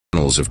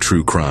annals of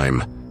true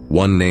crime,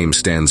 one name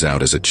stands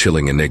out as a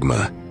chilling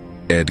enigma: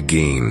 Ed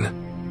Gein.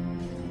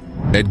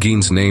 Ed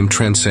Gein's name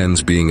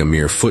transcends being a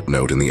mere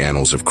footnote in the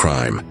annals of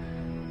crime.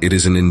 It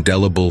is an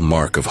indelible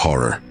mark of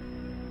horror.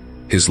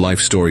 His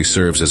life story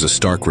serves as a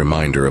stark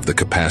reminder of the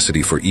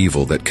capacity for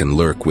evil that can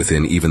lurk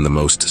within even the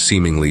most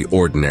seemingly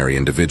ordinary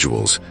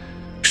individuals,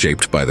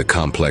 shaped by the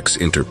complex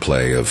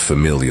interplay of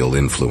familial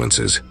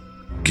influences.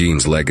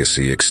 Gein's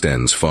legacy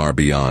extends far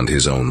beyond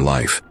his own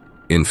life,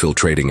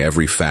 infiltrating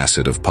every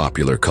facet of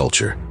popular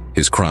culture.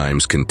 His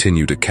crimes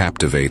continue to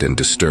captivate and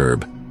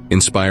disturb,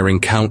 inspiring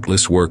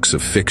countless works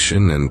of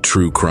fiction and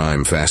true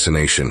crime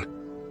fascination.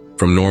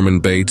 From Norman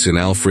Bates in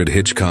Alfred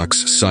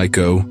Hitchcock's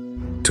Psycho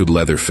to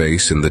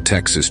Leatherface in the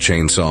Texas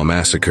Chainsaw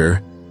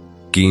Massacre,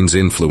 Gein's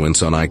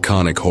influence on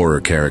iconic horror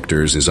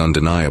characters is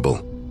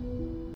undeniable.